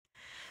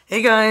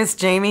Hey guys,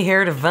 Jamie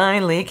here,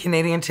 Divinely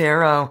Canadian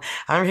Tarot.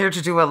 I'm here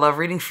to do a love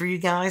reading for you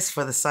guys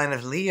for the sign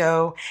of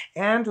Leo.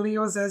 And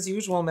Leos, as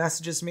usual,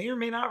 messages may or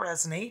may not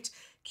resonate.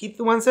 Keep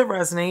the ones that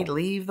resonate,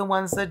 leave the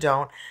ones that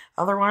don't.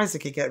 Otherwise, it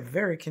could get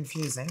very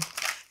confusing.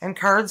 And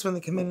cards, when they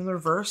come in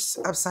reverse,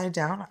 upside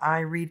down, I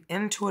read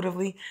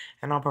intuitively,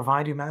 and I'll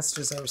provide you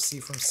messages I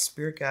receive from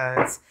spirit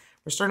guides.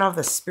 We're starting off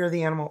the Spirit of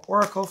the Animal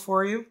Oracle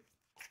for you.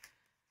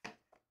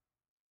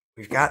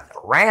 We've got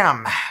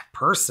Ram,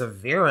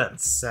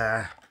 Perseverance.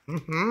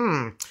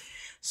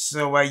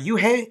 So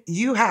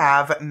you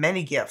have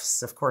many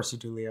gifts. Of course you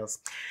do, Leos.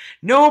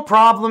 No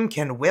problem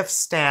can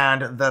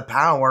withstand the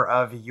power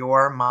of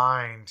your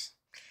mind.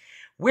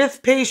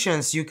 With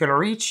patience, you can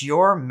reach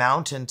your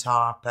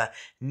mountaintop.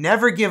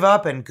 Never give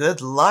up and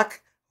good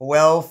luck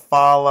will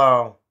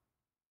follow.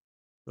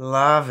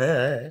 Love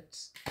it.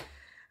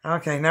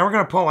 Okay, now we're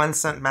going to pull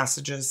unsent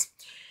messages.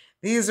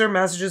 These are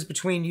messages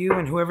between you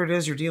and whoever it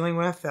is you're dealing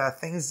with.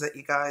 Things that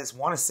you guys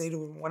want to say to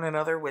one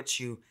another, which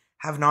you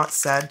have not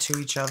said to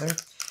each other.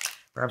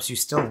 Perhaps you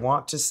still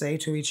want to say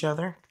to each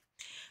other.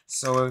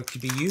 So it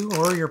could be you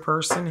or your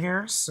person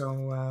here. So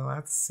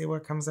let's see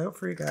what comes out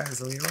for you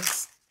guys,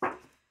 Leos.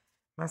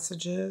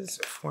 Messages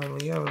for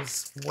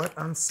Leos. What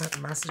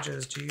unsent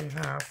messages do you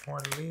have for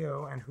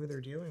Leo and who they're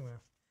dealing with?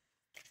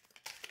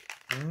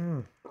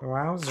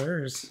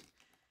 Wowzers.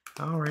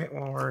 All right,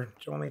 well, we're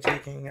only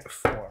taking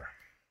 4.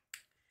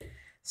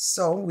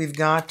 So we've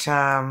got,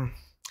 I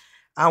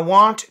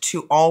want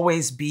to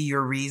always be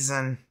your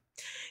reason.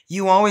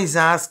 You always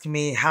ask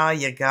me how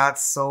you got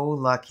so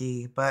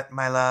lucky, but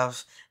my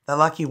love, the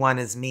lucky one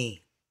is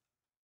me.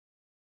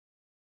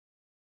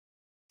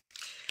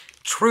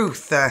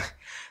 Truth.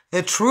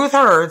 The truth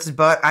hurts,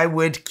 but I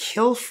would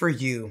kill for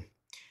you.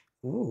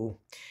 Ooh,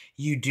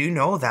 you do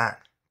know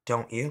that,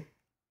 don't you?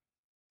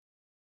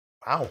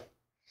 Wow.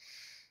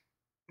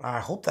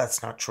 I hope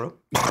that's not true.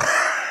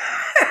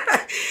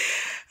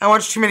 I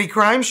watched too many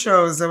crime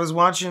shows. I was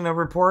watching a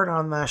report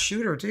on the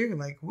shooter too.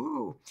 Like,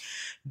 woo.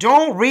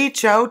 Don't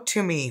reach out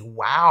to me.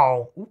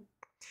 Wow.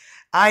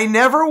 I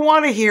never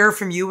want to hear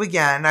from you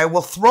again. I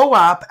will throw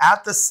up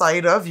at the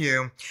sight of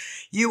you.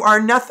 You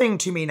are nothing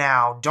to me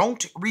now.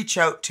 Don't reach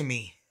out to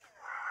me.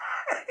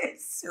 It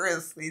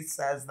seriously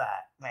says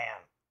that, man.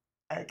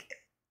 Okay.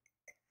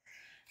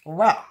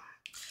 Wow.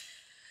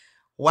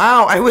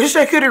 Wow, I wish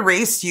I could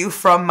erase you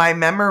from my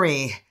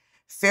memory.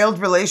 Failed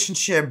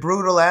relationship,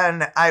 brutal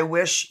end. I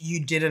wish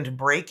you didn't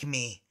break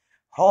me.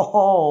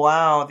 Oh,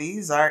 wow.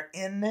 These are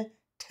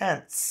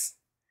intense.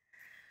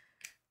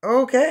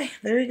 Okay,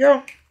 there you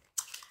go.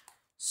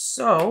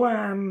 So,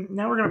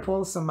 now we're going to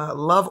pull some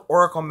love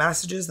oracle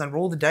messages, then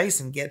roll the dice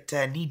and get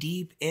knee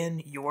deep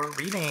in your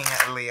reading,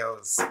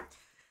 Leos.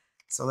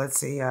 So let's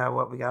see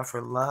what we got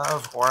for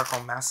love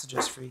oracle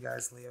messages for you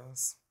guys,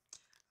 Leos.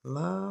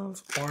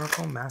 Love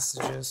oracle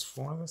messages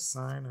for the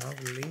sign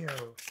of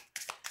Leo.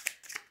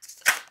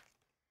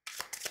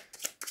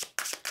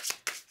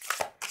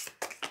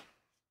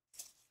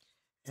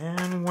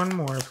 And one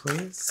more,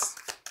 please.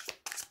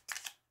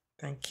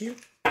 Thank you.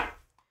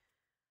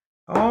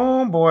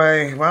 Oh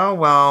boy,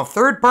 well,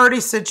 third-party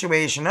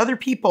situation. Other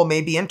people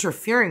may be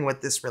interfering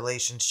with this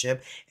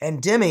relationship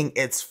and dimming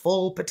its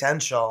full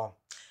potential.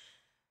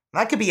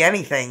 That could be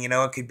anything, you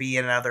know. It could be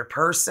another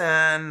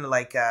person,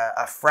 like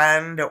a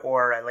friend,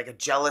 or like a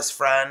jealous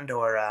friend,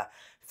 or a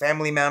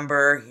family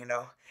member, you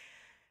know.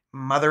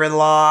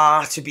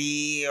 Mother-in-law to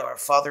be, or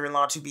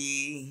father-in-law to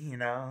be, you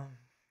know.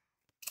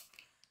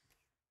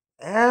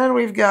 And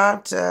we've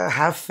got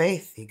have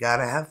faith. You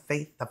gotta have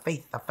faith, the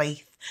faith,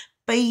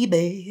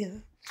 baby.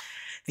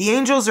 The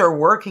angels are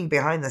working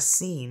behind the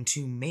scene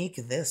to make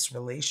this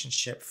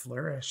relationship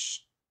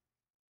flourish.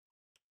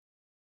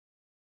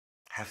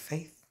 Have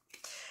faith.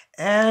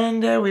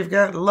 And we've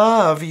got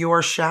love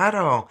your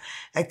shadow.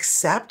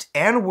 Accept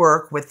and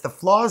work with the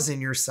flaws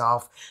in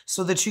yourself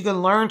so that you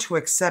can learn to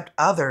accept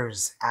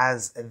others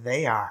as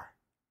they are.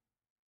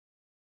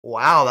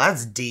 Wow,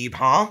 that's deep,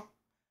 huh?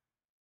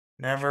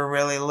 Never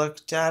really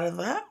looked at it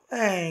that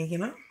way, you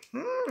know?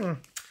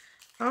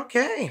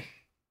 Okay.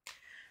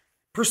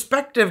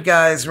 Perspective,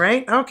 guys,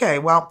 right? Okay,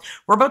 well,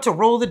 we're about to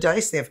roll the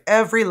dice. They have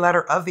every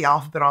letter of the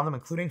alphabet on them,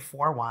 including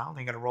 4 wild.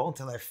 They're going to roll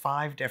until they have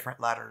 5 different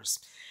letters.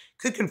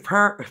 Could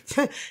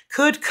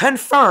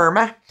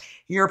confirm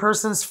your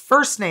person's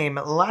first name,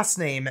 last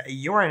name,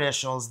 your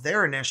initials,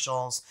 their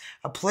initials,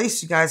 a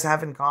place you guys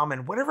have in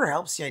common, whatever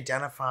helps you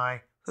identify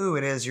who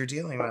it is you're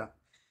dealing with.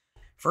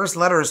 First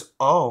letter is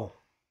O.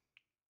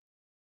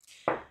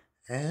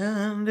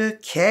 And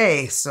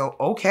K. So,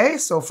 okay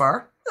so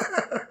far.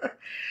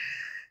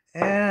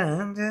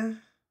 And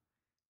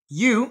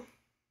you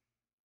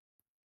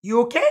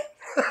okay?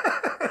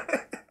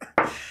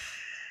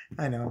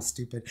 I know, I'm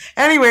stupid.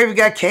 Anyway, we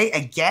got K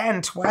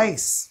again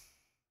twice.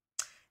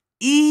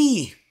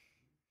 E.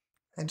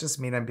 I just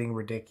mean I'm being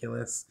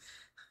ridiculous.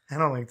 I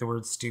don't like the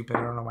word stupid.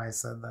 I don't know why I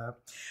said that.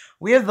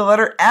 We have the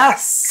letter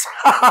S.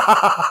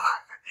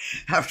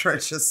 After I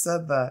just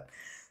said that.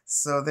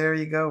 So there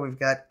you go. We've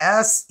got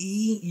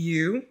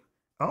S-E-U.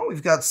 Oh,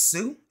 we've got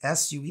Sue.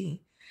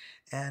 S-U-E.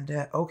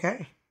 And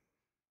okay,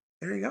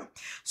 there you go.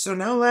 So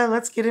now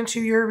let's get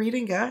into your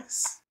reading,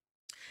 guys.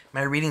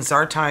 My readings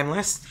are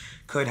timeless.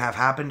 Could have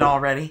happened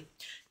already.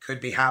 Could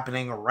be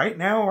happening right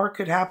now or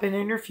could happen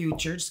in your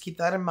future. Just keep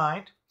that in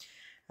mind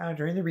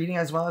during the reading,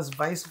 as well as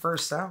vice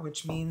versa,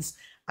 which means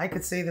I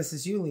could say this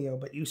is you, Leo,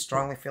 but you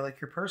strongly feel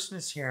like your person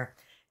is here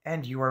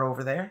and you are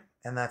over there,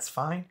 and that's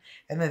fine.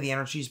 And then the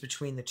energies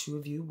between the two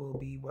of you will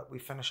be what we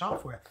finish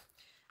off with.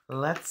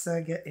 Let's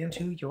get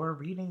into your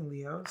reading,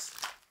 Leos.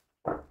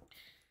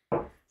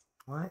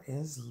 What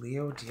is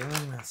Leo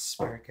dealing with,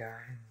 Spirit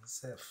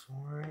Guides,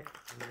 for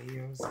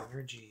Leo's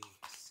energies?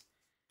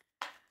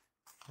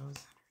 Leo's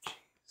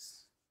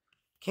energies.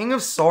 King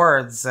of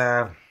Swords.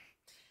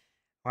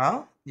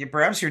 Well,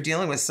 perhaps you're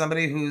dealing with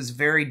somebody who's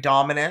very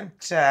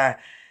dominant.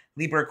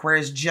 Libra,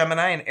 Aquarius,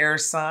 Gemini, an air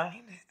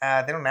sign.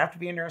 They don't have to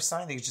be an air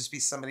sign. They could just be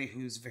somebody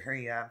who's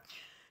very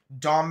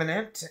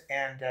dominant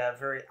and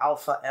very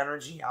alpha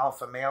energy,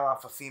 alpha male,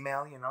 alpha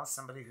female. You know,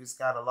 somebody who's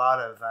got a lot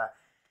of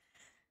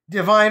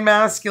divine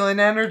masculine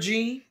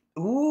energy.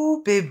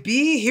 Ooh,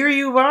 baby, here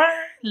you are,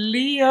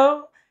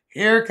 Leo.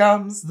 Here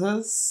comes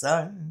the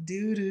sun.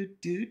 Do, do,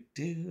 do,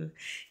 do.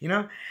 You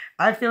know,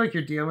 I feel like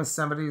you're dealing with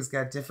somebody who's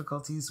got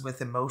difficulties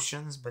with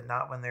emotions, but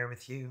not when they're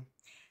with you.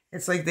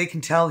 It's like they can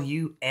tell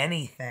you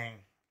anything.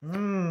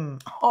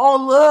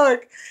 Oh,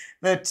 look,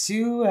 the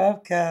Two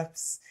of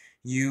Cups.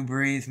 You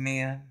breathe me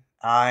in,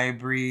 I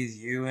breathe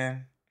you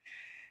in.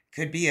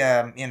 Could be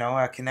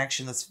a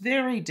connection that's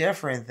very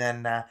different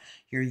than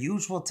your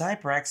usual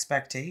type or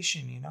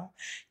expectation. You know,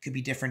 could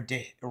be different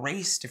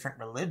race, different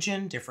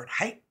religion, different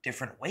height,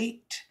 different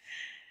weight.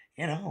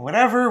 You know,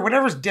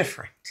 whatever's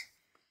different.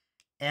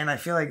 And I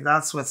feel like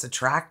that's what's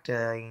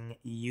attracting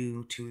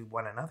you to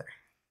one another.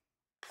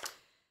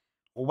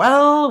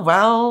 Well,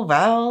 well,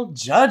 well,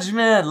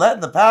 judgment. Letting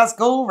the past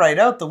go right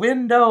out the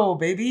window,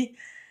 baby.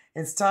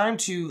 It's time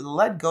to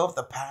let go of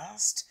the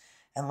past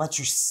and let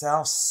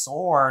yourself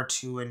soar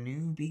to a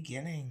new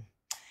beginning.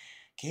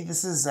 Okay,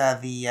 this is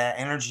the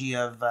energy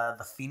of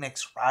the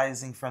phoenix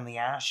rising from the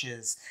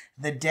ashes.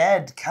 The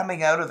dead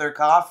coming out of their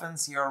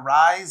coffins here,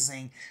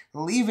 rising,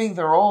 leaving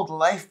their old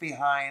life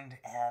behind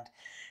and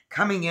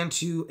coming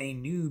into a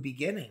new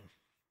beginning.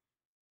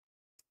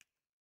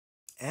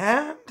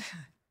 And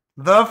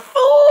the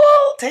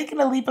Fool,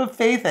 taking a leap of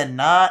faith and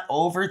not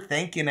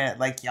overthinking it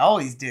like you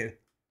always do.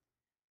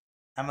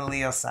 I'm a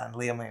Leo sun,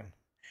 Leo moon.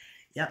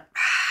 Yep.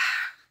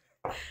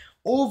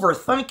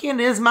 Overthinking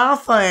is my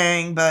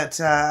thing, but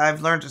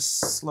I've learned to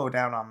slow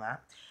down on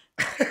that.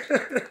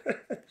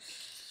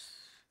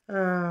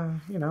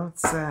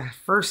 It's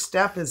first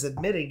step is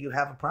admitting you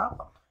have a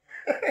problem.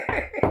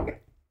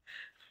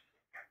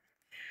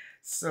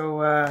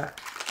 So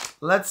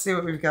let's see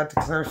what we've got to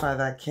clarify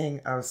that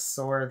King of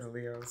Swords,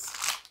 Leos.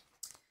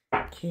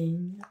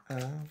 King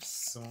of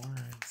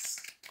Swords.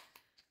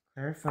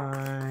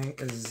 Clarify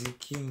the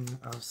King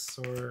of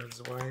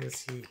Swords. Why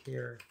is he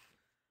here?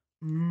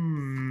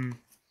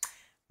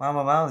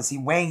 Well, is he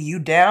weighing you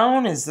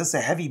down? Is this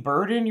a heavy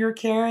burden you're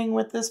carrying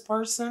with this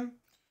person?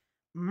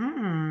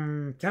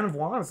 10 of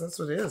Wands, that's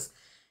what it is.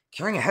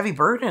 Carrying a heavy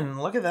burden.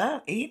 Look at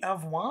that. 8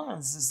 of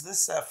Wands. Is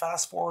this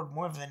fast forward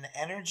more of an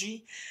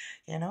energy?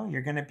 You know,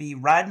 you're going to be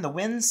riding the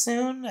wind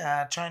soon,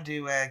 trying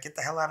to get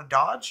the hell out of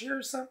Dodge here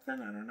or something?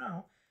 I don't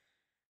know.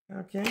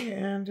 Okay,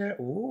 and,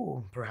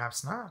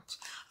 perhaps not.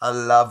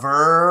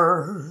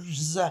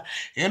 Lovers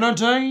in a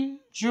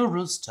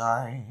dangerous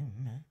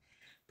time.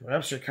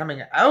 Perhaps you're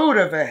coming out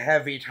of a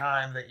heavy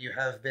time that you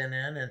have been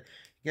in and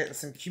getting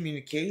some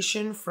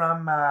communication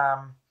from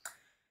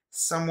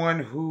someone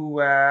who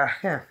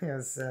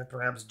has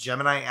perhaps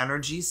Gemini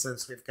energy,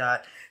 since we've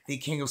got the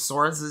King of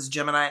Swords as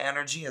Gemini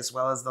energy as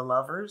well as the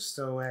Lovers.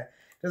 So it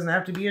doesn't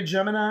have to be a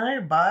Gemini,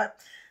 but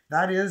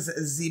that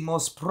is the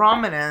most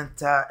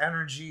prominent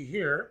energy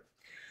here.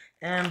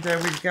 And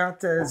we've got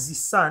the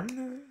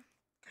Sun.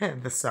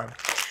 The Sun.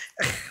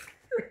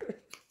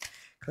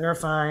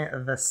 Clarify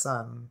the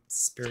Sun,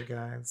 Spirit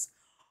Guides.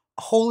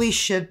 Holy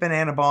shit,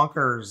 banana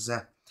bonkers.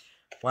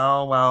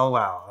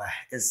 Well.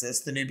 Is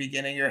this the new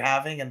beginning you're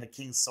having and the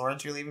King's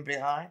Swords you're leaving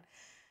behind?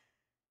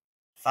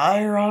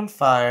 Fire on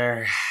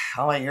fire.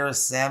 All I hear is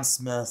Sam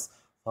Smith.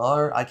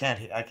 I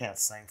can't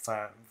sing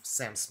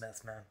Sam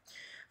Smith, man.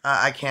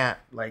 I can't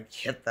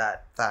hit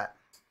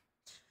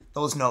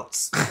those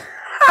notes.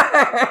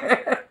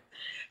 I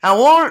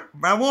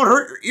won't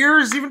hurt your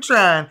ears even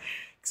trying.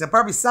 Because I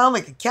probably sound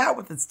like a cat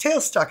with its tail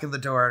stuck in the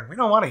door, and we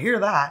don't want to hear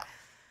that.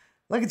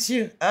 Look at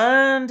you,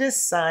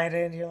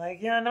 undecided. You're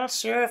like, yeah, not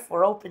sure if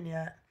we're open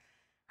yet.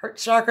 Heart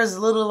chakra's a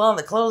little on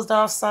the closed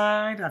off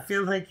side. I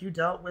feel like you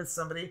dealt with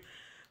somebody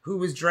who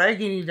was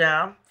dragging you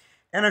down,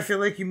 and I feel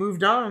like you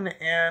moved on,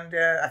 and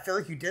I feel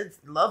like you did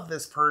love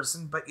this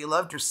person, but you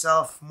loved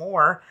yourself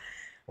more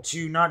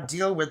to not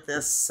deal with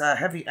this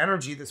heavy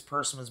energy this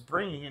person was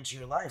bringing into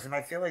your life. And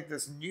I feel like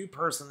this new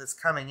person that's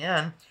coming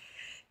in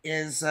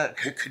is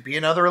could be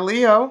another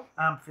Leo.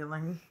 I'm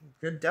feeling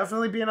could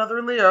definitely be another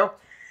Leo,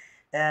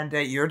 and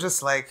you're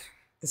just like,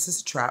 is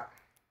this a trap?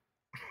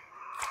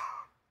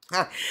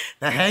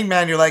 The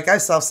hangman, you're like, I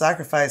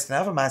self-sacrificed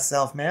enough of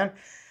myself, man.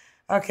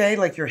 Okay,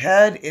 like your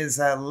head is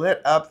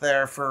lit up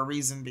there for a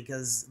reason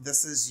because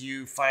this is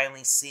you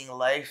finally seeing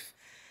life,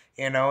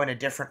 in a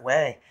different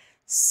way.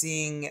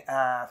 Seeing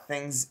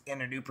things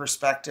in a new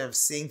perspective,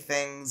 seeing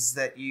things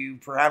that you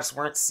perhaps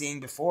weren't seeing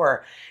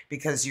before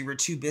because you were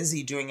too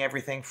busy doing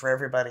everything for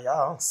everybody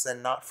else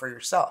and not for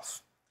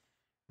yourself.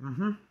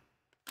 Mm-hmm.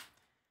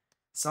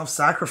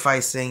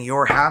 Self-sacrificing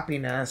your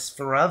happiness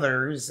for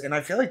others. And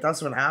I feel like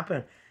that's what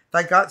happened.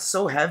 That got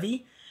so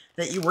heavy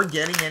that you weren't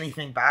getting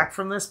anything back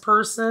from this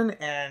person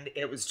and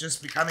it was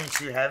just becoming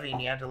too heavy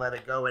and you had to let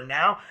it go. And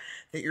now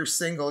that you're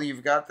single,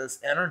 you've got this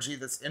energy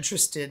that's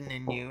interested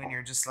in you and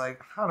you're just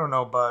like, I don't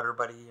know, bud or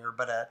buddy or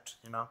budette,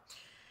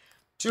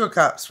 Two of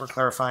Cups, we're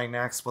clarifying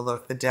next. Well,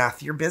 look, the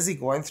Death. You're busy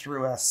going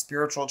through a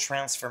spiritual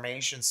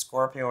transformation,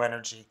 Scorpio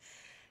energy.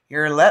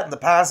 You're letting the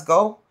past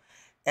go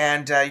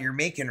and you're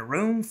making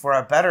room for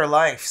a better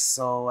life.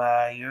 So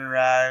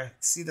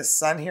see the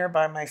sun here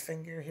by my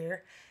finger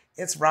here?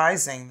 It's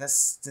rising.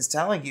 This is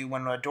telling you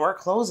when a door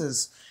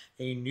closes,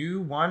 a new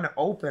one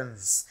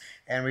opens.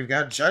 And we've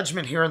got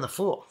Judgment here in the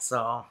Fool.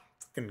 So,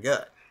 looking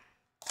good.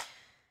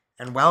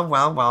 And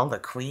well, the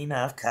Queen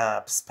of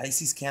Cups.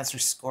 Pisces, Cancer,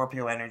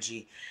 Scorpio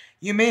energy.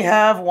 You may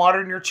have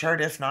water in your chart.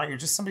 If not, you're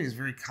just somebody who's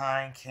very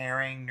kind,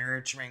 caring,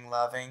 nurturing,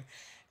 loving.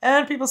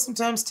 And people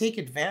sometimes take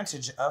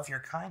advantage of your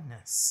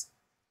kindness.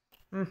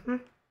 Mm-hmm.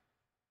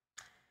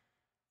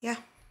 Yeah.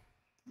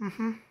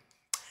 Mm-hmm.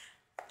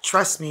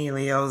 Trust me,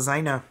 Leos,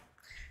 I know.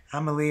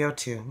 I'm a Leo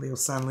too. Leo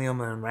Sun, Leo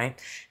Moon, right?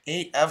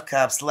 8 of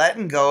Cups.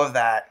 Letting go of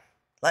that.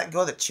 Letting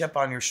go of the chip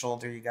on your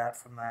shoulder you got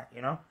from that,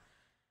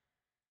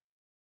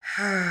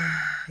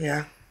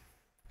 Yeah.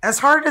 As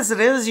hard as it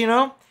is,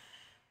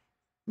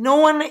 no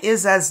one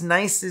is as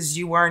nice as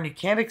you are, and you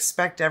can't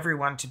expect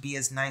everyone to be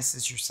as nice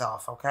as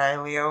yourself, okay,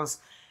 Leos?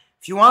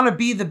 If you want to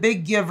be the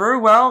big giver,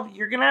 well,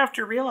 you're going to have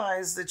to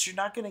realize that you're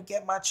not going to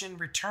get much in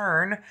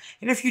return.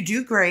 And if you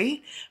do,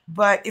 great.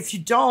 But if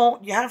you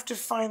don't, you have to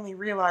finally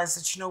realize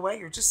that,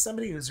 you're just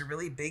somebody who's a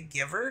really big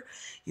giver.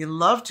 You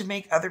love to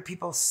make other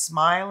people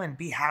smile and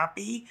be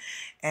happy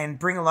and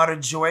bring a lot of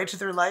joy to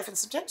their life. And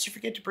sometimes you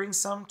forget to bring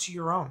some to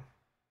your own.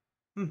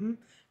 Mm-hmm.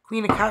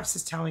 Queen of Cups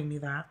is telling me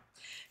that.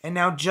 And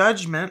now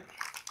Judgment.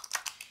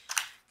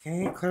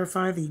 Okay,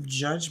 clarify the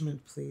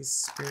Judgment, please,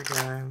 Spirit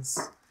guides.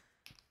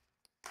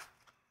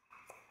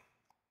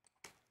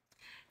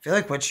 I feel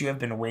like what you have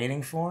been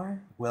waiting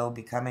for will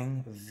be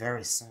coming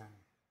very soon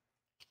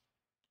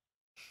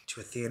to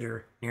a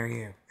theater near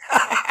you.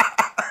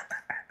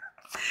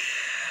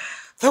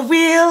 The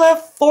Wheel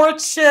of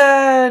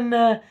Fortune.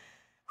 Wheel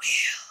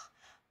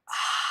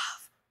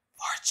of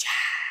Fortune.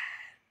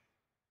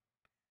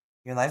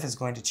 Your life is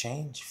going to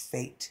change.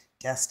 Fate,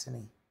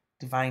 destiny,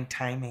 divine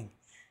timing.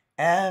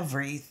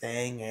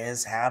 Everything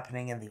is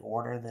happening in the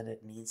order that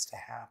it needs to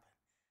happen.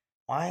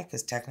 Why?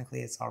 Because technically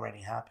it's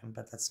already happened,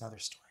 but that's another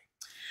story.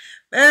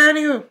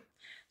 Anywho,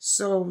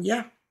 so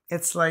yeah,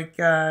 it's like,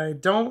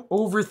 don't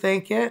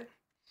overthink it.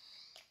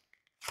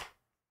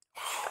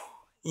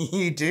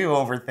 You do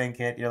overthink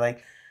it. You're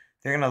like,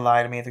 they're going to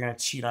lie to me. They're going to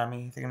cheat on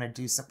me. They're going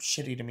to do something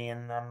shitty to me.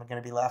 And I'm going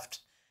to be left,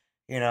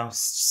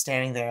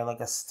 standing there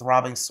like a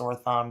throbbing sore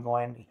thumb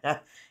going, yeah,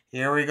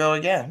 here we go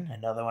again.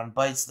 Another one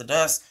bites the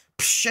dust.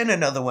 Psh, and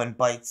another one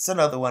bites.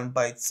 Another one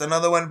bites.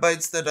 Another one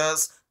bites the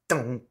dust.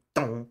 Dun,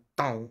 dun,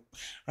 dun.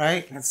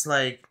 Right? It's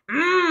like,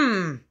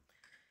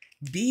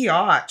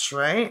 biatch,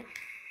 right?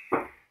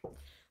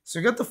 So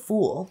we got the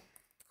Fool.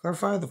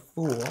 Clarify the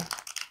Fool.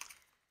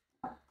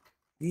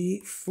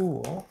 The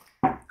Fool.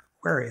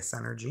 Aquarius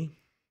energy.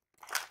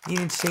 You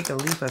need to take a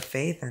leap of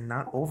faith and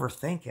not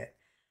overthink it.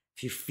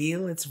 If you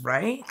feel it's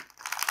right,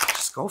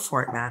 just go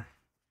for it, man.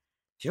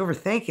 If you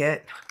overthink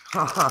it,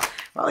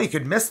 well, you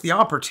could miss the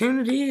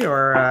opportunity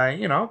or,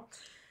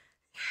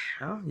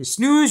 you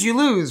snooze, you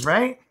lose,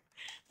 right?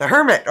 The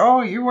Hermit.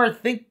 Oh, you are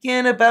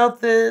thinking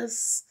about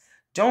this.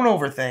 Don't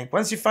overthink.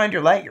 Once you find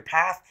your light, your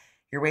path,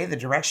 your way, the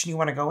direction you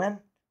want to go in,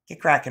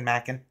 get cracking,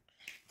 mackin'.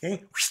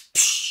 Okay?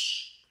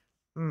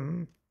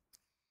 Mm-hmm.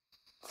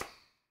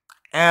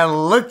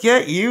 And look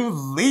at you,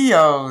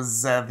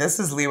 Leos. This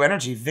is Leo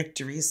energy.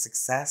 Victory,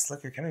 success.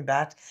 Look, you're coming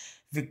back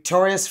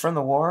victorious from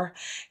the war.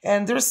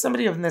 And there's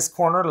somebody in this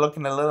corner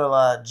looking a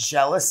little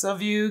jealous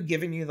of you,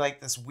 giving you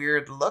like this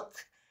weird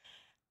look.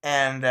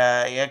 And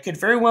it could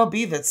very well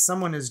be that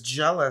someone is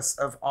jealous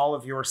of all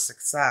of your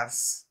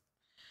success.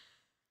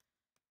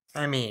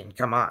 I mean,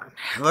 come on.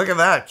 Look at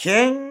that.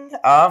 King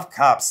of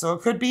Cups. So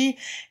it could be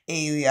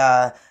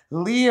a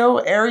Leo,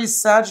 Aries,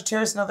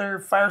 Sagittarius, another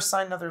fire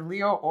sign, another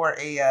Leo, or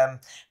a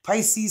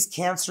Pisces,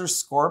 Cancer,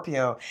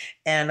 Scorpio.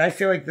 And I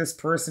feel like this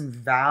person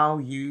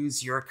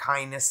values your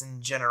kindness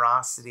and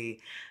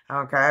generosity.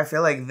 Okay, I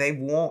feel like they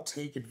won't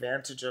take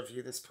advantage of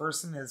you. This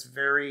person is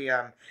very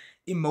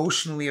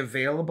emotionally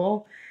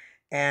available.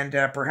 And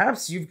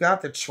perhaps you've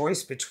got the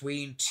choice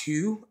between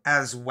two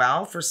as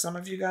well for some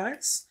of you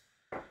guys.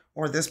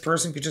 Or this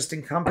person could just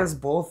encompass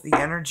both the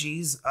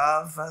energies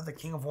of the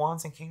King of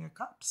Wands and King of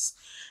Cups.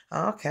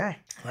 Okay,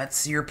 let's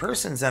see your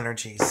person's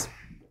energies.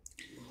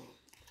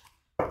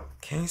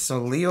 Okay, so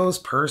Leo's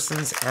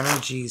person's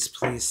energies,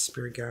 please,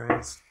 spirit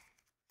guides.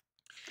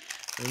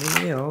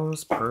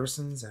 Leo's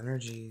person's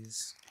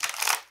energies.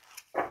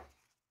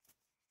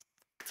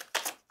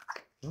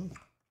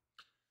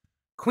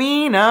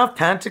 Queen of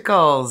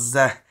Pentacles.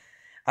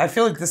 I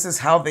feel like this is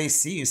how they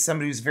see you.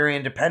 Somebody who's very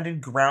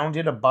independent,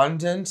 grounded,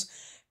 abundant,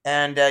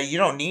 and you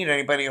don't need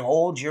anybody to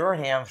hold your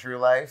hand through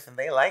life. And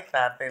they like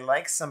that. They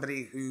like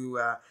somebody who,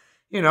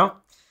 you know,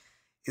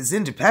 is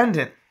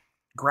independent,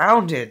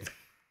 grounded,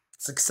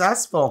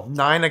 successful.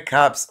 9 of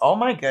Cups. Oh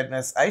my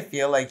goodness. I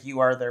feel like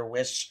you are their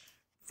wish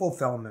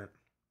fulfillment.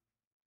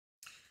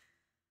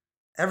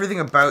 Everything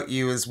about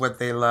you is what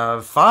they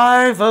love.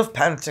 5 of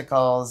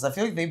Pentacles. I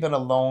feel like they've been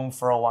alone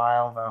for a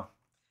while, though.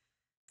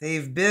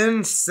 They've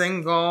been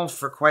single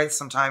for quite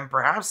some time.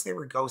 Perhaps they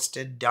were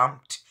ghosted,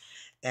 dumped,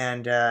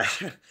 and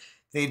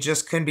they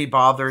just couldn't be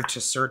bothered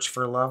to search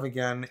for love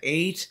again.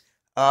 8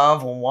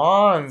 of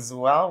Wands.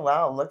 Well,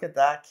 wow, look at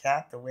that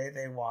cat, the way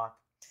they walk.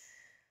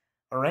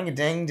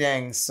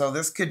 Ring-a-ding-ding. So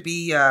this could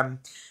be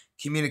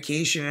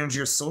communication into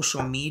your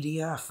social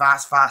media,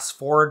 fast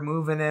forward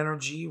moving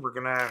energy. We're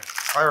going to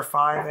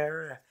clarify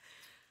there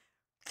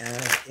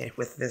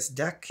with this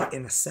deck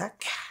in a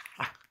sec.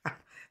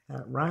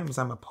 That rhymes.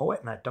 I'm a poet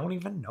and I don't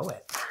even know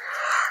it.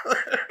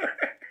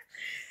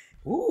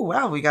 Ooh,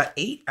 wow. We got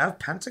 8 of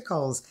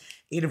Pentacles,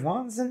 8 of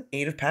Wands, and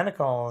 8 of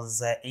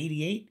Pentacles.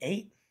 88,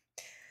 8.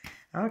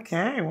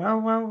 Okay,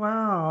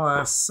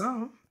 well.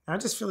 So I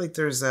just feel like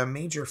there's a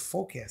major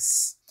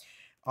focus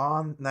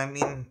on,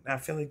 I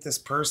feel like this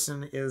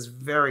person is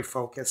very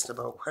focused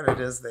about what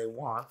it is they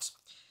want.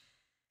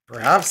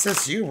 Perhaps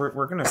it's you.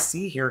 We're going to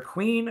see here.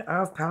 Queen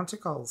of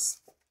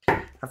Pentacles.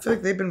 I feel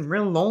like they've been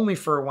real lonely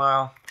for a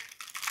while.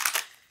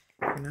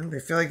 You know, they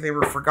feel like they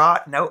were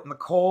forgotten out in the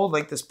cold,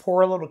 like this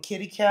poor little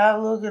kitty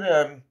cat. Look at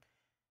him.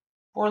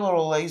 Poor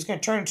little, he's going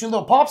to turn into a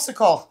little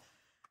popsicle.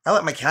 I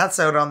let my cats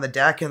out on the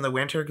deck in the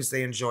winter because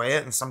they enjoy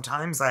it. And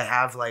sometimes I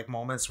have like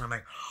moments where I'm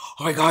like,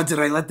 oh my God, did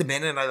I let them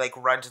in? And I like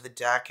run to the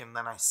deck and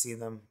then I see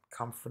them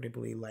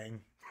comfortably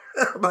laying.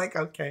 I'm like,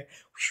 okay.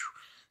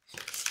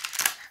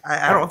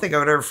 I don't think I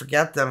would ever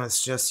forget them.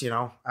 It's just, you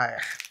know,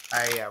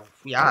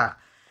 yeah,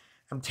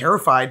 I'm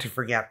terrified to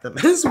forget them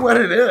is what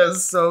it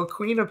is. So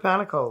Queen of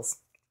Pentacles.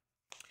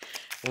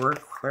 We're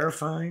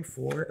clarifying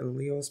for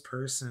Leo's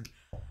person.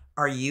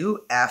 Are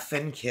you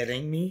effing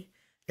kidding me?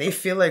 They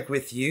feel like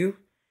with you,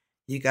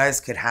 you guys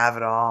could have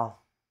it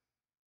all.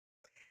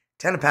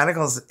 10 of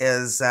Pentacles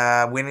is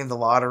winning the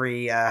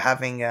lottery,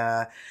 having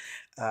a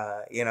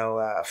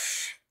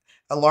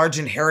large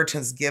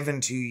inheritance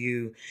given to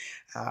you,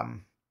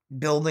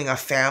 building a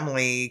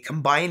family,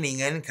 combining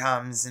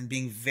incomes, and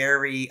being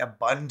very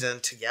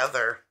abundant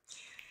together.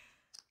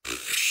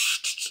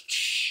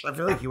 I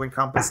feel like you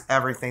encompass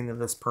everything to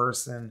this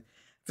person.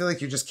 I feel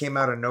like you just came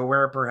out of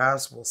nowhere,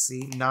 perhaps. We'll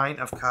see. 9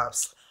 of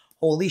Cups.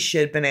 Holy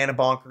shit, banana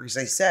bonkers.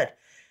 I said,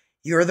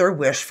 you're their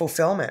wish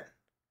fulfillment.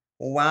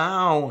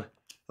 Wow.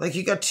 Like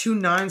you got 2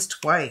 9s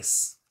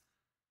twice.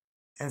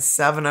 And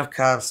 7 of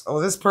Cups.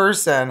 Oh, this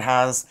person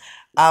has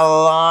a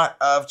lot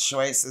of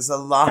choices. A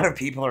lot of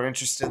people are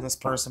interested in this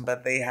person,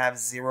 but they have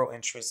 0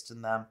 interest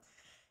in them.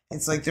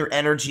 It's like their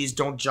energies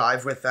don't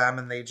jive with them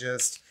and they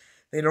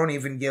don't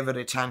even give it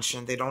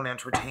attention. They don't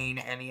entertain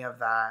any of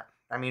that.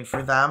 I mean,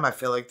 for them, I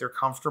feel like they're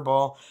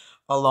comfortable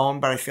alone,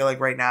 but I feel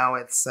like right now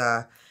it's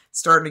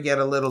starting to get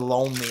a little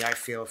lonely, I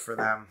feel, for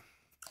them.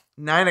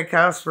 9 of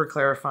Cups for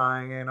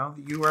clarifying, you know,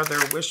 you are their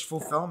wish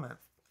fulfillment.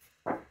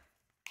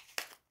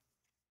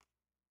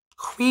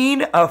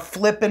 Queen of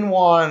Flippin'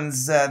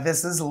 Wands.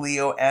 This is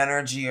Leo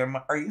energy.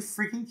 Are you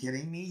freaking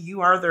kidding me?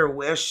 You are their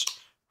wish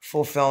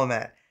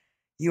fulfillment.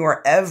 You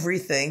are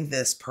everything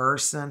this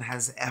person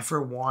has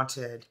ever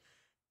wanted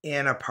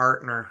in a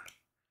partner.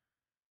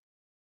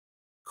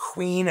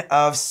 Queen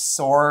of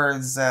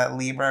Swords,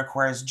 Libra,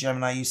 Aquarius,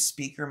 Gemini. You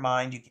speak your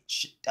mind, you get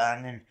shit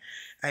done. And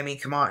I mean,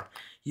 come on.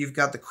 You've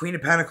got the Queen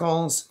of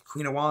Pentacles,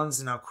 Queen of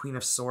Wands, and now Queen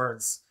of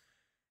Swords.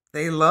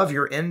 They love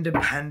your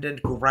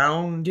independent,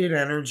 grounded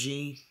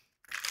energy.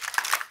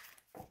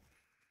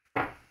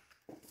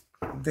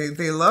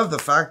 They love the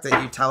fact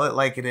that you tell it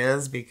like it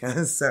is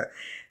because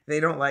they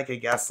don't like a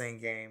guessing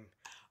game.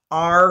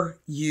 Are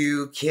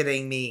you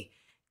kidding me?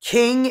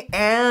 King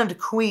and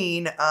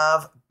Queen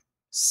of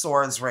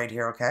Swords right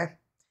here, okay?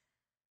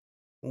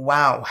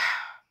 Wow.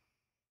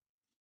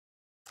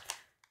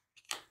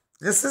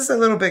 This is a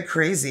little bit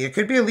crazy. It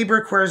could be a Libra,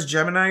 Aquarius,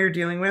 Gemini you're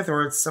dealing with,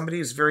 or it's somebody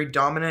who's very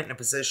dominant in a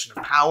position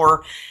of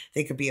power.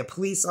 They could be a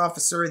police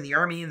officer in the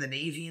Army, in the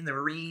Navy, in the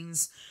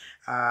Marines,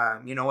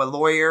 you know, a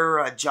lawyer,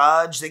 a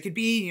judge. They could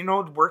be, you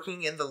know,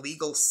 working in the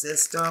legal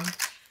system.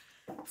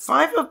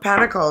 5 of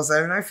Pentacles.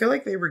 I mean, I feel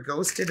like they were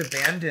ghosted,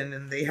 abandoned,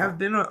 and they have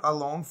been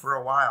alone for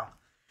a while.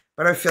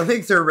 But I feel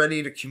like they're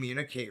ready to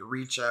communicate,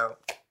 reach out.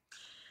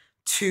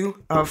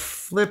 2 of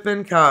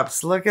Flippin'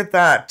 Cups. Look at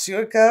that. 2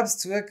 of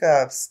Cups, 2 of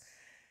Cups.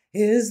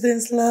 Is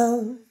this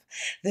love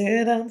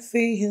that I'm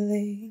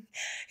feeling?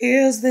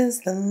 Is this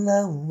the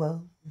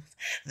love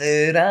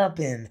that I've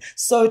been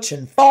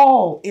searching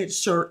for? It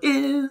sure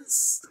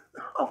is.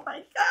 Oh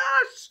my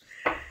gosh.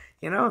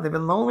 You know, they've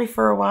been lonely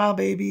for a while,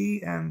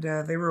 baby, and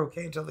they were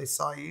okay until they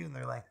saw you, and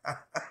they're like,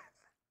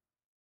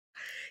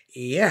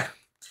 yeah,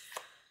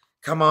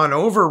 come on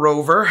over,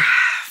 Rover.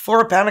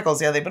 Four of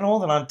Pentacles, yeah, they've been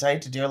holding on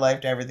tight to dear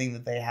life to everything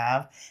that they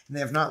have, and they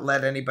have not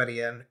let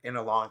anybody in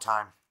a long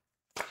time.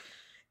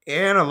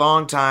 In a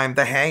long time.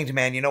 The Hanged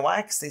Man, you know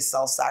why? Because they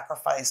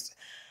self-sacrificed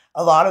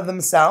a lot of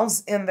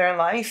themselves in their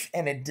life,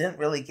 and it didn't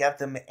really get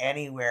them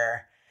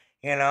anywhere.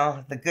 You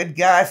know, the good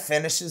guy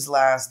finishes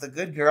last. The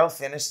good girl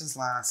finishes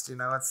last. You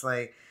know, it's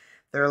like,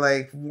 they're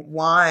like,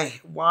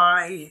 why?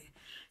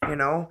 You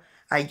know,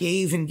 I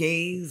gave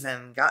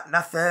and got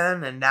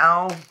nothing, and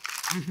now...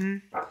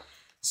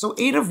 So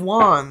 8 of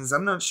Wands,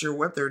 I'm not sure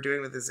what they're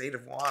doing with this 8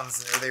 of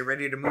Wands. Are they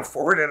ready to move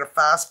forward at a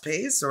fast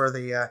pace, or are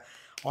they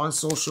on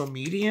social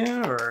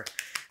media? Or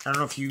I don't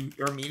know if you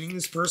are meeting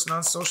this person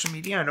on social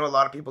media. I know a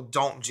lot of people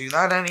don't do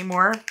that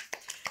anymore.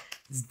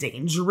 It's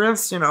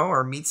dangerous, you know,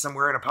 or meet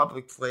somewhere in a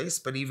public place.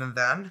 But even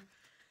then,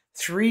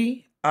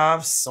 3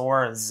 of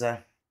Swords.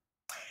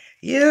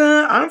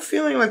 Yeah, I'm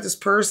feeling like this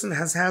person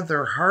has had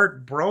their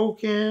heart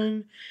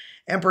broken.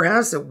 And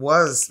perhaps it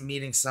was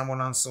meeting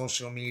someone on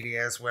social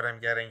media is what I'm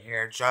getting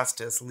here.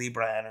 Justice,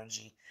 Libra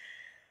energy.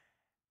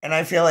 And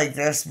I feel like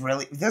this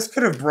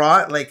could have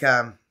brought like,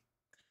 I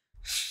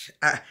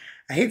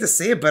hate to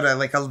say it, but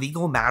like a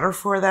legal matter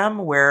for them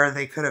where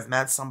they could have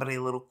met somebody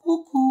a little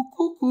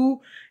cuckoo,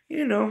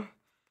 you know,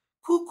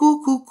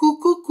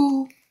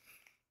 cuckoo.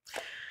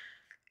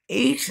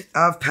 8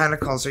 of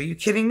Pentacles. Are you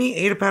kidding me?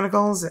 8 of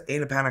Pentacles?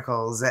 8 of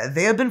Pentacles.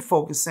 They have been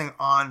focusing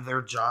on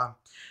their job,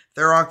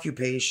 their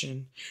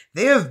occupation.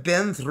 They have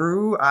been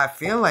through, I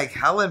feel like,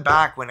 hell and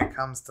back when it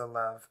comes to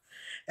love.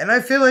 And I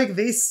feel like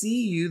they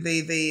see you.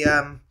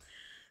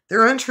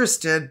 They're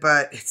interested,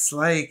 but it's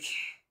like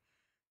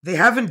they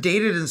haven't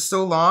dated in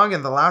so long,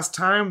 and the last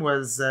time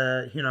was,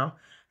 you know,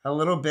 a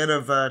little bit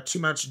of too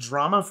much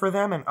drama for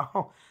them. And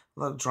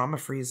look,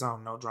 drama-free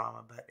zone, no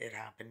drama, but it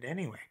happened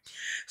anyway.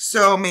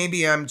 So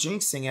maybe I'm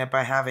jinxing it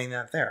by having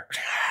that there.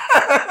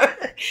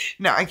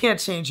 No, I can't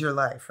change your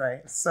life,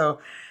 right? So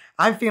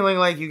I'm feeling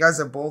like you guys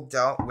have both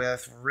dealt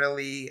with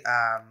really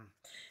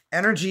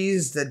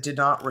energies that did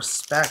not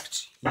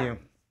respect you,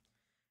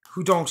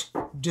 who don't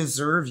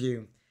deserve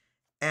you.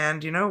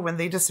 And, you know, when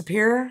they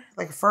disappear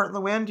like a fart in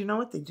the wind, you know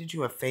what? They did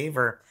you a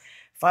favor.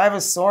 5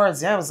 of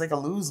Swords, yeah, it was like a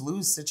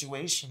lose-lose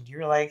situation.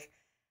 You're like,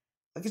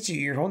 look at you,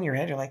 you're holding your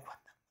head, you're like, what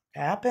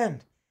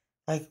happened?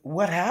 Like,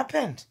 what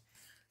happened?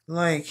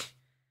 Like,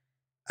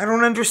 I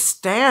don't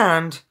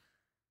understand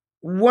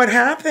what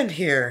happened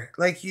here.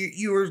 Like,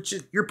 you were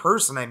just, your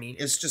person, I mean,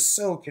 is just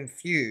so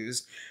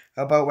confused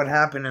about what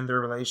happened in their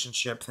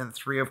relationship. And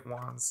 3 of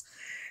Wands.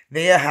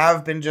 They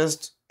have been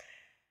just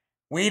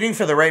waiting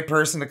for the right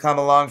person to come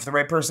along. If the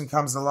right person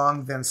comes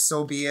along, then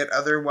so be it.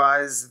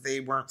 Otherwise, they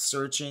weren't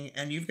searching.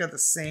 And you've got the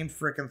same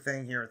freaking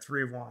thing here,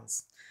 3 of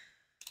Wands.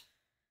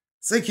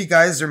 It's like you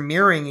guys are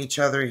mirroring each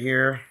other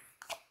here.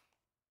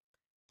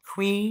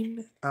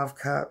 Queen of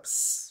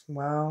Cups.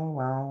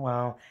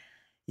 Wow.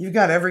 You've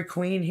got every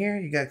queen here.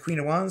 You got Queen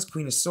of Wands,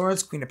 Queen of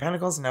Swords, Queen of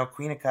Pentacles, and now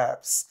Queen of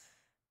Cups.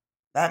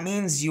 That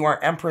means you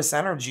are Empress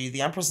energy.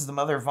 The Empress is the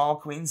mother of all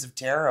queens of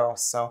tarot.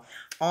 So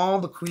all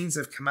the queens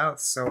have come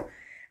out. So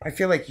I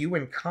feel like you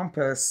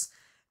encompass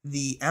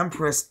the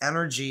Empress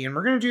energy. And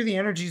we're going to do the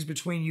energies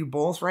between you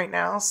both right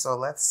now. So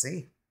let's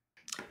see.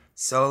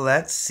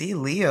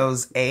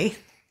 Leos, eh?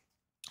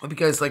 Hope you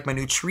guys like my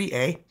new tree,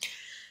 eh?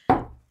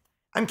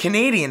 I'm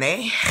Canadian,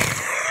 eh?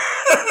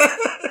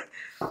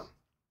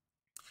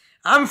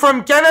 I'm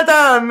from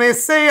Canada, and they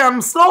say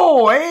I'm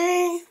slow,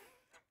 eh?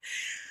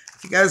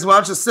 If you guys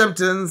watch The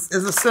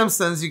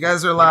Simpsons, you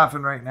guys are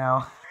laughing right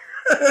now.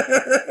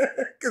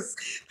 Because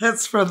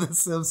that's from The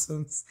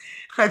Simpsons.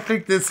 I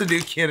think this is a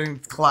new kid in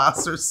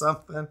class or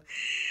something.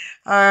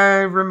 I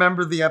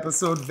remember the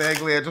episode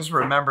vaguely. I just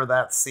remember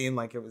that scene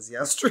like it was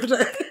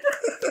yesterday.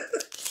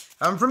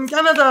 I'm from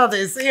Canada,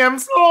 they say I'm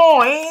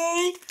slow,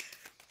 eh?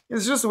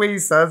 It's just the way he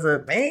says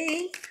it,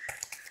 eh?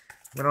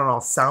 We don't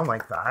all sound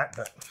like that,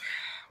 but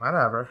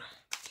whatever.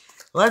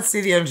 Let's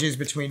see the energies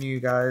between you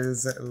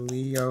guys,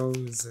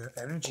 Leos.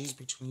 Energies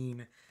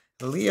between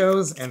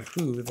Leos and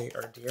who they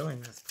are dealing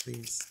with,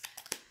 please.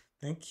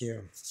 Thank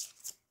you.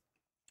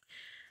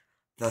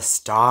 The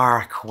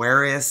Star,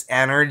 Aquarius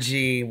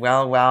energy.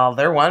 Well,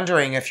 they're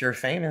wondering if you're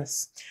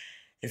famous,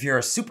 if you're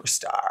a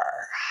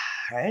superstar,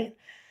 right?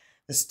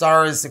 The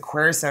Star is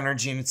Aquarius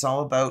energy, and it's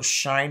all about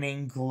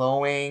shining,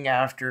 glowing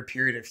after a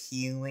period of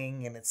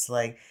healing, and it's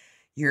like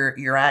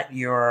you're at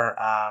your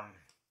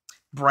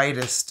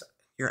brightest.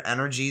 Your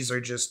energies are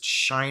just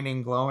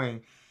shining,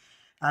 glowing.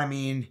 I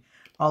mean,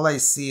 all I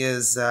see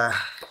is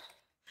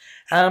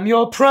I'm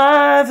your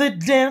private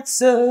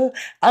dancer.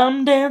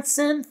 I'm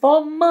dancing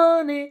for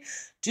money.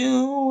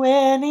 Do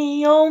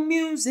any old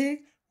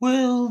music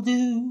will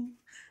do.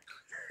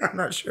 I'm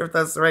not sure if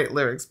that's the right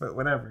lyrics, but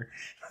whatever.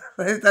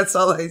 That's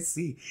all I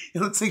see.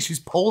 It looks like she's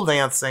pole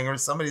dancing or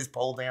somebody's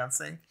pole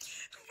dancing.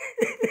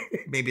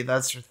 Maybe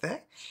that's your thing.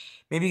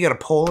 Maybe you got a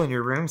pole in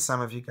your room, some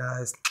of you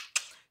guys.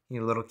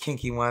 You little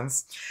kinky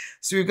ones.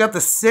 So we've got the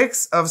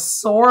Six of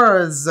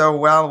Swords.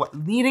 Well,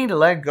 needing to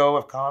let go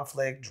of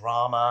conflict,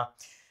 drama,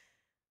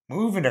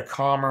 move into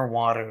calmer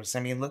waters. I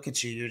mean, look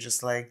at you. You're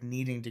just like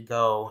needing to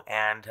go.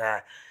 And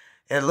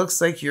it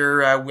looks like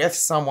you're with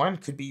someone.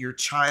 Could be your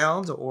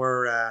child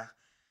or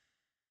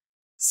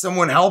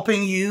someone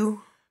helping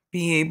you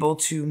be able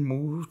to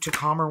move to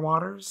calmer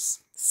waters.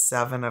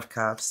 Seven of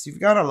Cups. You've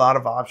got a lot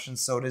of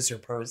options. So does your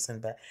person.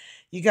 But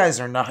you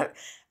guys are not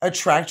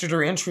attracted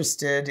or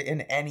interested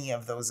in any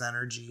of those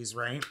energies,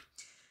 right?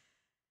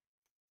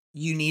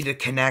 You need to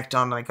connect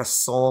on like a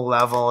soul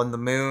level. And the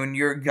moon,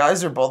 you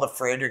guys are both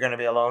afraid you're going to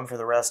be alone for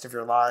the rest of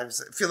your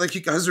lives. I feel like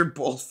you guys are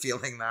both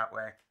feeling that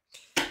way.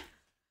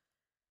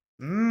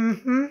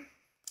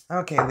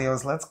 Okay,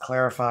 Leos, let's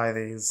clarify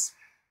these.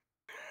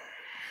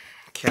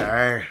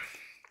 Okay.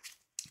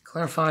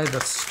 Clarify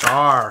the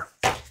star.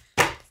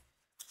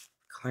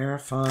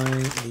 Clarify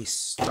the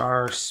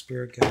star,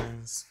 spirit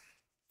guys.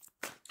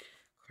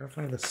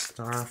 Clarify the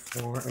star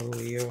for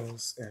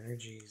Leo's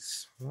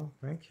energies. Well,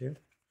 thank you.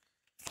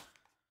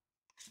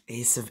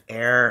 Ace of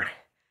Air.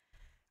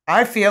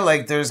 I feel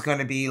like there's going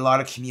to be a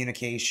lot of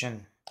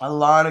communication. A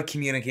lot of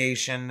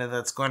communication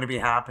that's going to be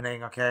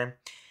happening, okay?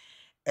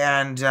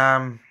 And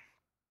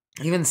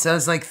even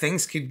says like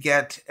things could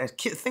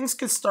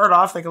start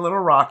off like a little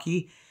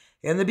rocky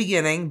in the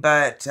beginning,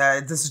 but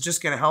this is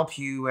just going to help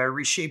you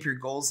reshape your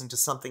goals into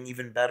something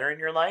even better in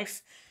your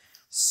life.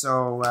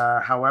 So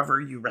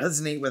however you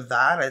resonate with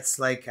that, it's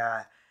like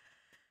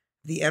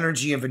the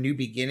energy of a new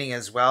beginning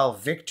as well.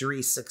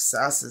 Victory,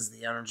 success is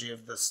the energy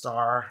of the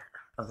star.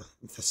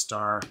 The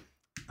star.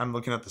 I'm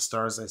looking at the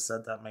stars. I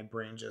said that. My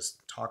brain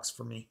just talks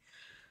for me.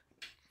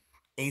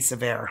 Ace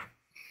of Air.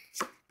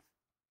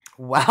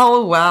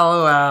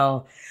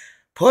 Well.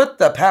 Put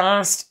the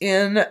past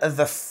in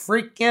the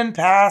freaking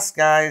past,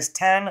 guys.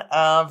 10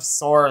 of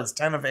Swords.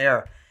 10 of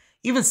Air.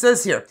 Even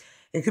says here,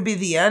 it could be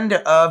the end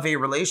of a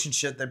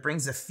relationship that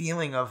brings a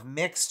feeling of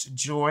mixed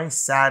joy,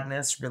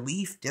 sadness,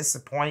 relief,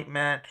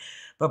 disappointment.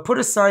 But put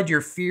aside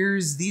your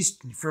fears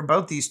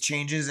about these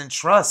changes and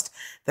trust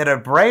that a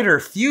brighter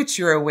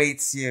future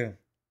awaits you.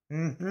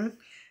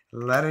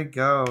 Let it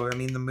go. I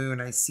mean, the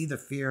moon. I see the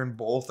fear in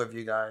both of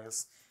you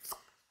guys.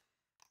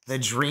 The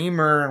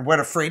dreamer and what,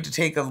 afraid to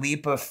take a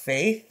leap of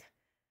faith?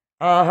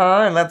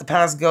 And let the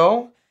past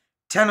go.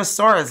 10 of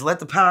Swords. Let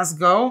the past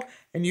go.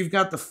 And you've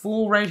got the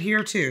Fool right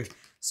here too.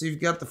 So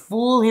you've got the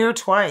Fool here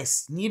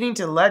twice, needing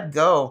to let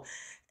go.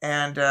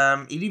 And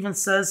it even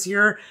says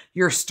here,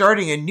 you're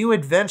starting a new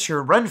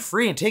adventure. Run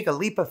free and take a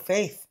leap of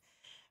faith.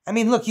 I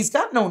mean, look, he's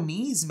got no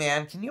knees,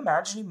 man. Can you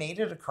imagine he made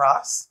it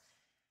across?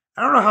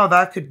 I don't know how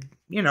that could,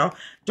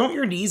 don't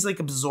your knees like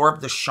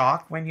absorb the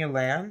shock when you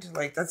land?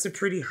 Like, that's a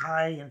pretty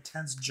high,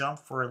 intense jump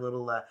for a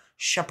little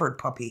shepherd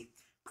puppy.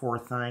 Poor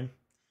thing.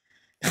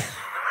 I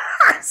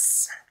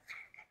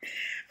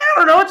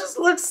don't know, it just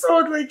looks so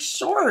like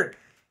short.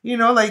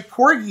 Like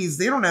corgis,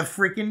 they don't have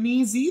freaking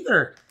knees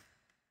either.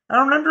 I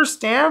don't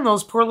understand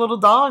those poor little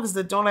dogs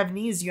that don't have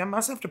knees. You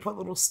must have to put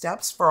little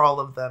steps for all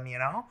of them,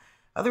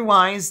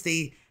 Otherwise,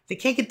 they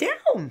can't get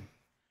down.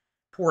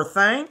 Poor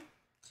thing.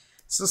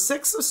 So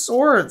 6 of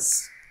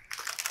Swords.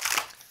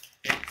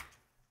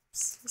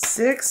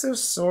 6 of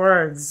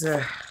Swords.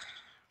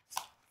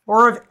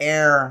 4 of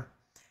Air.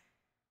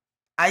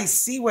 I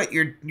see what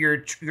you're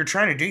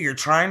trying to do. You're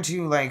trying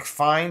to like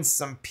find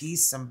some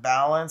peace, some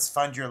balance,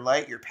 find your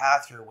light, your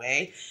path, your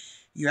way.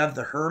 You have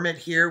the Hermit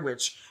here,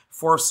 which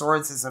 4 of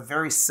Swords is a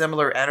very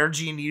similar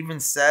energy, and it even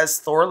says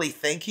thoroughly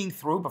thinking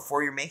through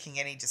before you're making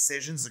any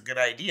decisions is a good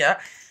idea.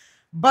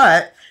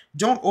 But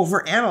don't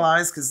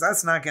overanalyze, because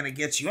that's not going to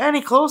get you any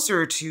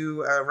closer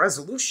to a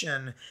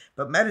resolution.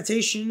 But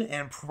meditation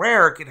and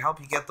prayer can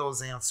help you get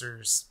those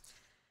answers.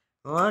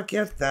 Look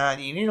at that.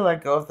 You need to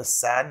let go of the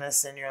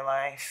sadness in your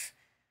life.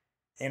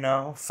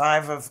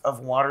 5 of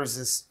Waters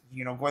is,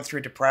 going through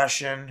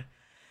depression.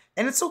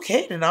 And it's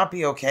okay to not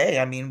be okay.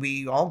 I mean,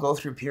 we all go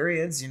through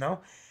periods,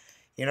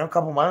 a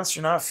couple months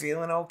you're not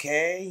feeling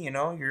okay.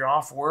 You're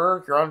off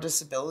work, you're on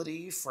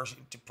disability for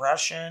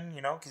depression,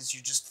 because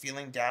you're just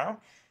feeling down.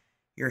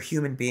 You're a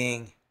human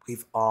being.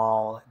 We've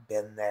all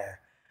been there.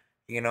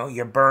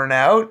 You burn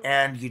out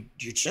and you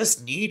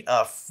just need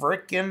a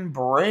freaking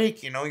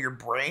break. Your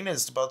brain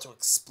is about to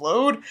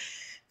explode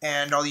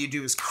and all you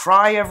do is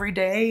cry every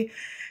day.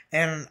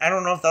 And I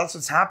don't know if that's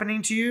what's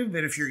happening to you,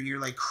 but if you're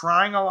like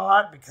crying a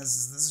lot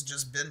because this has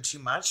just been too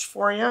much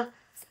for you.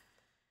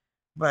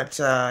 But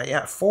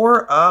yeah,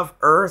 4 of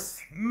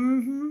Earth.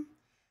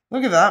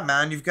 Look at that,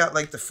 man. You've got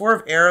like the 4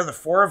 of Air, the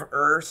 4 of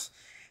Earth.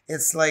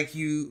 It's like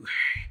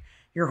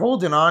you're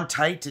holding on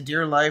tight to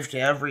dear life, to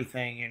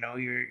everything.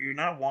 You're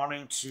not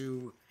wanting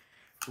to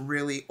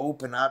really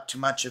open up too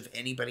much of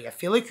anybody. I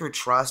feel like your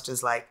trust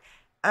is like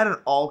at an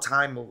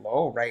all-time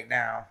low right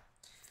now.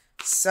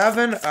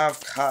 7 of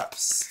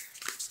Cups.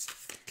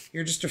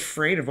 You're just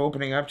afraid of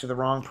opening up to the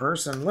wrong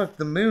person. Look,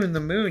 the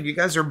moon. You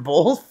guys are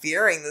both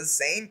fearing the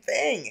same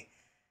thing.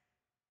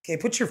 Okay,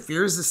 put your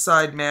fears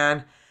aside,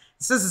 man.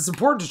 It says it's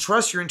important to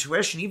trust your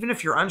intuition, even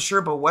if you're unsure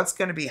about what's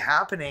going to be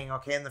happening,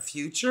 okay, in the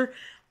future.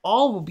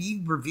 All will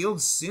be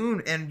revealed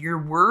soon, and your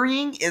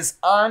worrying is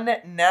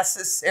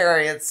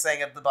unnecessary. It's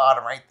saying at the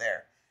bottom right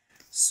there.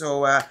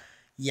 So,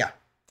 yeah.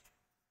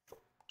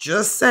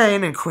 Just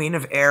saying, and Queen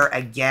of Air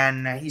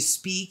again. You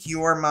speak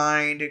your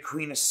mind.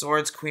 Queen of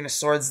Swords, Queen of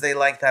Swords, they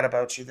like that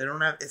about you. They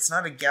don't have, it's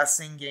not a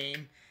guessing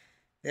game.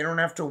 They don't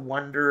have to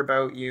wonder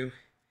about you.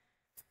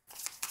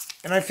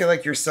 And I feel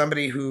like you're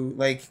somebody who,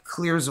 like,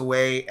 clears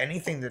away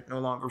anything that no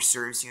longer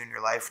serves you in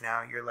your life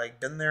now. You're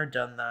like, been there,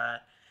 done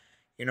that.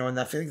 You know, and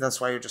I feel like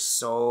that's why you're just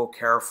so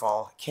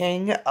careful.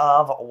 King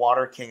of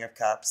Water, King of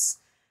Cups.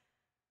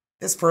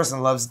 This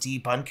person loves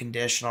deep,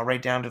 unconditional, right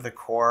down to the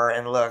core.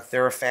 And look,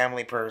 they're a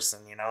family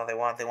person, you know. They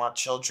want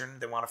children,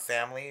 they want a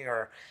family,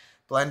 or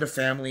blend a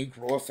family,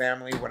 grow a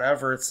family,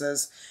 whatever. It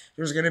says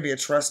there's going to be a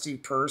trusty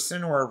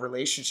person or a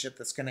relationship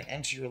that's going to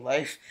enter your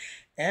life.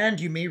 And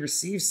you may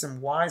receive some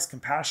wise,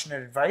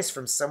 compassionate advice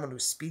from someone who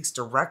speaks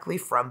directly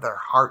from their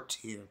heart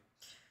to you.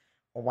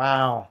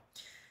 Wow.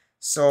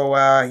 So,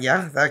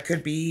 yeah, that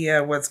could be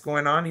what's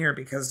going on here,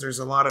 because there's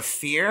a lot of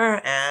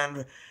fear.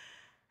 And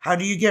how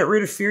do you get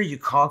rid of fear? You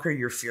conquer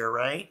your fear,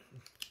 right?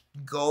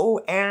 Go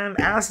and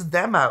ask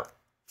them out.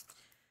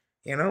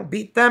 You know,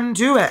 beat them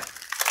to it.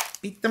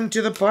 Beat them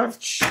to the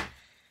punch.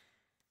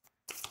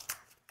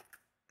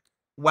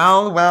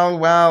 Well,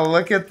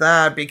 look at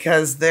that,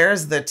 because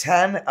there's the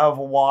 10 of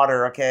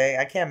water, okay?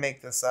 I can't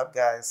make this up,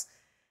 guys.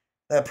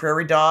 The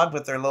prairie dog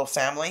with their little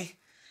family.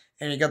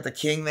 And you got the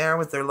king there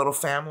with their little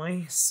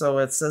family. So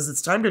it says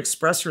it's time to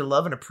express your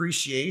love and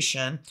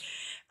appreciation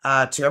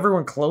to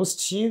everyone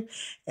close to you.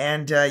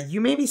 And you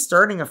may be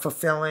starting a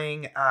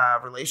fulfilling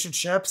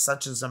relationship,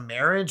 such as a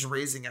marriage,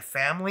 raising a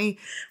family,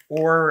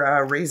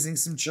 or raising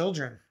some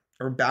children.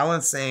 Or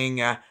balancing,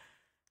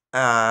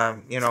 oh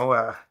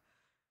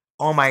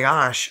my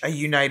gosh, a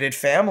united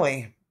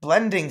family.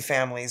 Blending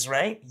families,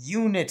 right?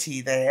 Unity,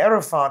 the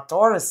Hierophant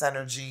Taurus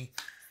energy.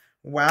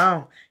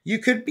 Wow. You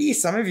could be,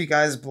 some of you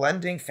guys,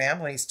 blending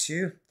families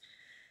too.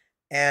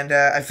 And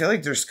I feel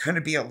like there's going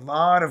to be a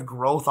lot of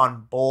growth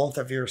on both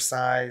of your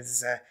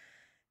sides.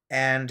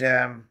 And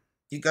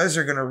you guys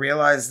are going to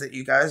realize that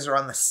you guys are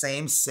on the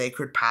same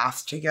sacred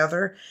path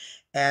together.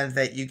 And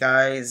that you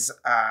guys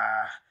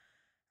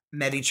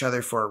met each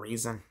other for a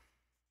reason.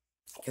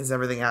 Because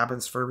everything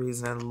happens for a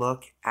reason. And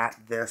look at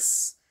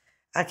this.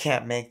 I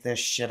can't make this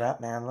shit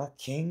up, man. Look,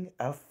 King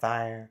of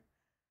Fire.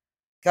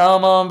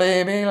 Come on,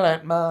 baby,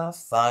 light my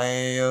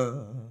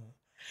fire.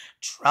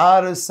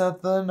 Try to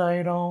set the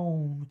night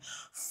on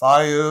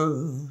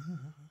fire.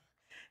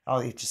 Oh,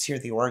 you just hear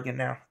the organ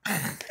now.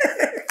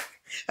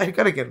 I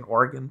gotta get an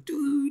organ.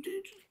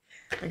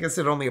 I guess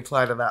it only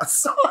applied to that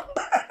song.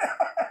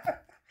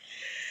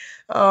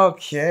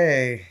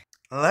 Okay.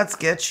 Let's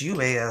get you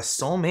a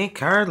soulmate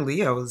card,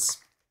 Leos.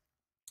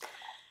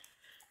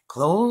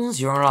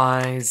 Close your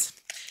eyes.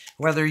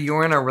 Whether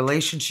you're in a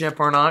relationship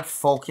or not,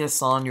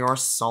 focus on your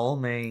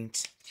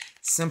soulmate.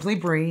 Simply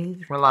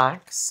breathe,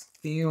 relax,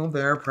 feel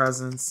their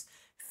presence.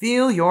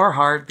 Feel your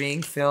heart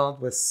being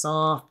filled with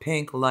soft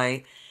pink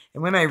light.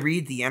 And when I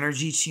read the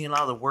energy to you,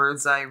 allow the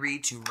words I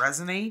read to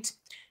resonate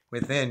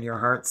within your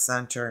heart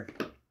center.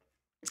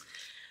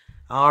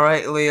 All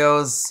right,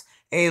 Leos.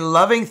 A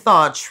loving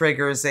thought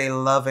triggers a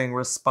loving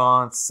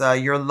response.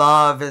 Your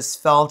love is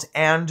felt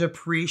and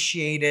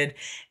appreciated,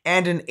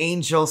 and an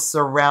angel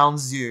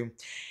surrounds you.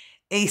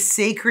 A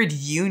sacred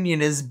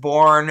union is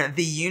born,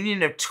 the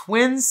union of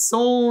twin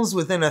souls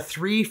within a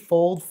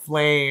threefold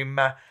flame.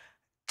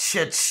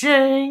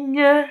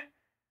 Cha-ching!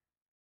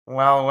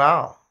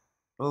 Well.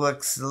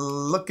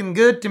 Looking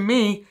good to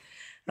me.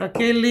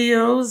 Okay,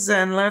 Leos,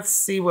 and let's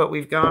see what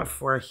we've got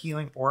for a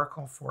healing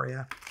oracle for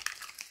you.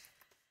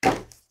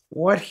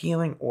 What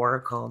healing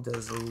oracle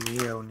does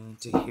Leo need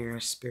to hear,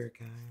 Spirit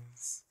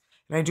Guides?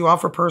 And I do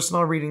offer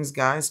personal readings,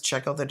 guys.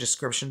 Check out the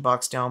description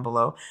box down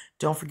below.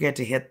 Don't forget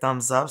to hit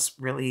thumbs ups.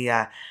 Really,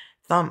 yeah,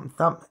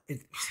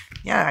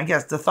 I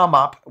guess the thumb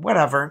up,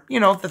 whatever. You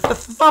know, the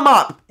thumb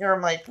up. You know,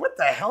 I'm like, what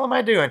the hell am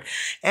I doing?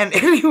 And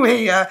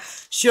anyway,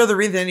 share the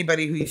read to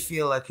anybody who you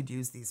feel could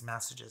use these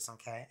messages,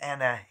 okay?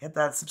 And hit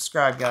that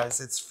subscribe, guys.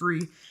 It's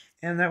free.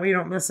 And that way you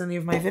don't miss any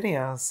of my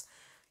videos.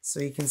 So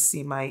you can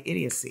see my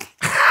idiocy.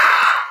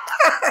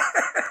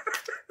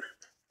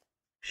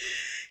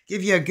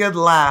 Give you a good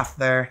laugh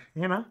there,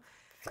 you know?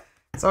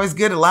 It's always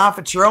good to laugh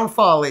at your own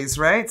follies,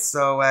 right?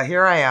 So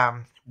here I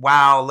am.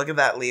 Wow, look at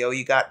that, Leo.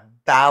 You got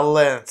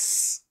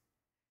balance.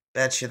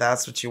 Bet you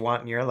that's what you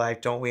want in your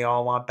life. Don't we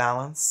all want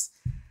balance?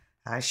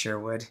 I sure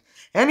would.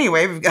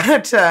 Anyway, we've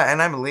got,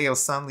 and I'm a Leo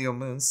Sun, Leo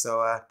Moon,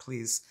 so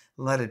please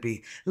let it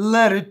be.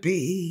 Let it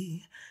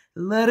be.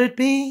 Let it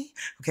be.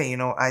 Okay, you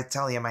know, I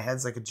tell you, my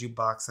head's like a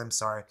jukebox. I'm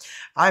sorry.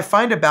 I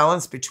find a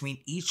balance between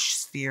each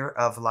sphere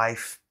of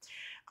life.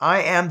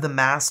 I am the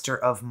master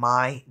of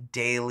my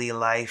daily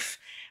life.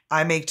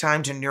 I make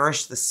time to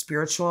nourish the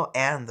spiritual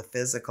and the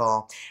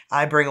physical.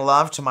 I bring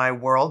love to my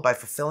world by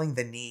fulfilling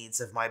the needs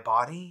of my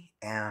body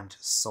and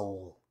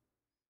soul.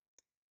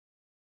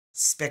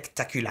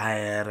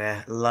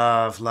 Spectaculaire.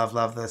 Love, love,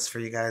 love this for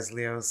you guys,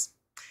 Leos.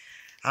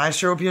 I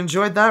sure hope you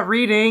enjoyed that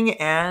reading,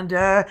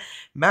 and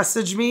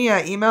message me,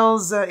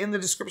 emails in the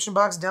description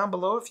box down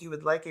below if you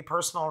would like a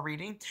personal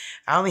reading.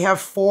 I only have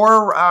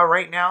 4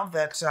 right now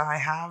that I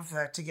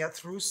have to get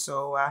through,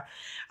 so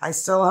I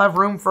still have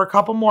room for a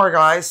couple more,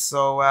 guys.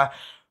 So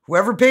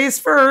whoever pays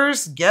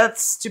first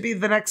gets to be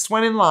the next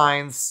one in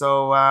line.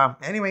 So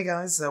anyway,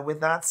 guys,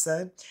 with that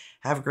said,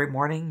 have a great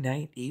morning,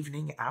 night,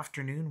 evening,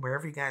 afternoon,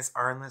 wherever you guys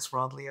are in this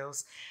world,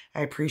 Leos. I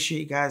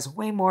appreciate you guys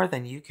way more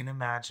than you can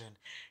imagine.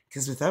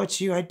 Because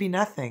without you, I'd be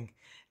nothing.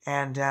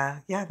 And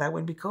yeah, that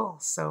would be cool.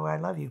 So I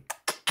love you.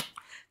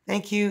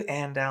 Thank you,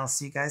 and I'll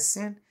see you guys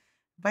soon.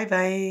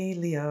 Bye-bye,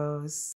 Leos.